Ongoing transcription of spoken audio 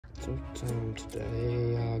Sometime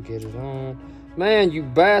today I'll get it on. Man, you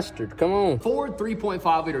bastard, come on. Ford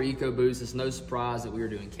 3.5 liter EcoBoost, it's no surprise that we are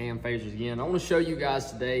doing cam phasers again. I want to show you guys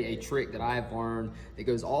today a trick that I have learned that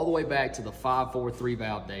goes all the way back to the 5.4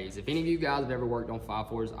 3-valve days. If any of you guys have ever worked on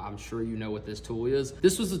 5.4s, I'm sure you know what this tool is.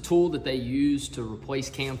 This was the tool that they used to replace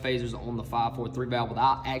cam phasers on the 5.4 3-valve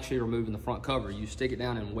without actually removing the front cover. You stick it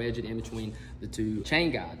down and wedge it in between the two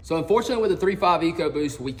chain guides. So unfortunately with the 3.5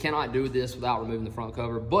 EcoBoost, we cannot do this without removing the front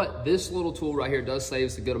cover, but this little tool right here does save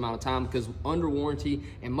us a good amount of time because under warranty,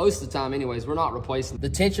 and most of the time anyways, we're not replacing the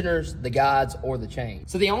tensioners, the guides, or the chain.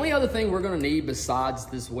 So the only other thing we're gonna need besides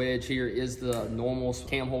this wedge here is the normal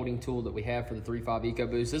cam holding tool that we have for the 3.5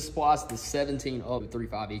 EcoBoost. This applies to the 17 up to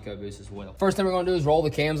 3.5 EcoBoost as well. First thing we're gonna do is roll the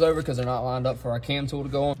cams over because they're not lined up for our cam tool to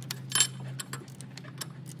go on.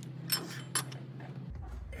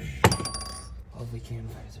 Lovely cam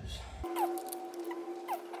phasers.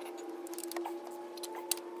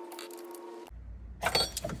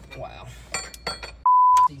 Wow.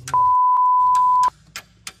 These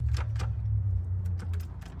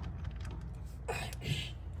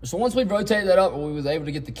So once we rotate that up and we was able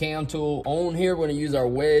to get the cam tool on here, we're gonna use our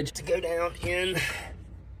wedge to go down in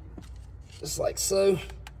just like so.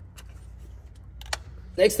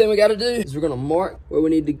 Next thing we gotta do is we're gonna mark where we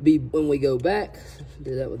need to be when we go back.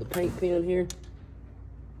 Do that with a paint pen here.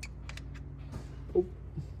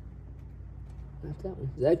 That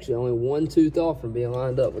one. It's actually only one tooth off from being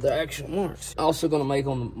lined up with the actual marks. Also gonna make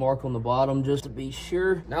on the mark on the bottom just to be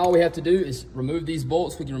sure. Now all we have to do is remove these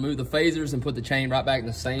bolts. We can remove the phasers and put the chain right back in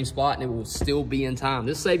the same spot and it will still be in time.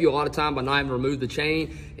 This saves you a lot of time by not having to remove the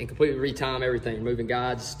chain and completely retime everything. Removing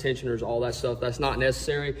guides, tensioners, all that stuff. That's not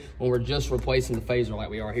necessary when we're just replacing the phaser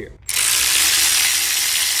like we are here.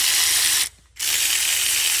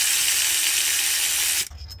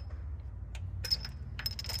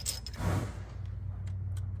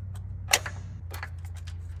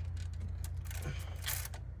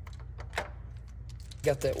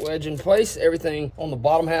 Got that wedge in place. Everything on the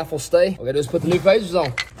bottom half will stay. All we gotta do is put the new phasers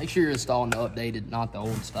on. Make sure you're installing the updated, not the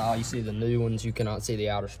old style. You see the new ones, you cannot see the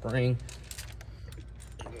outer spring.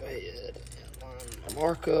 Go ahead and line the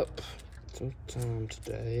mark up. Sometime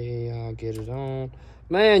today I'll get it on.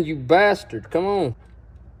 Man, you bastard, come on.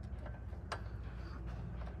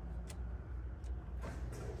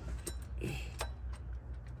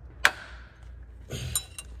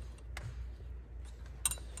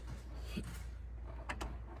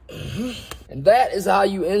 And that is how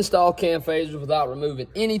you install cam phasers without removing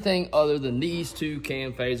anything other than these two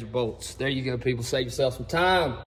cam phaser bolts. There you go, people. Save yourself some time.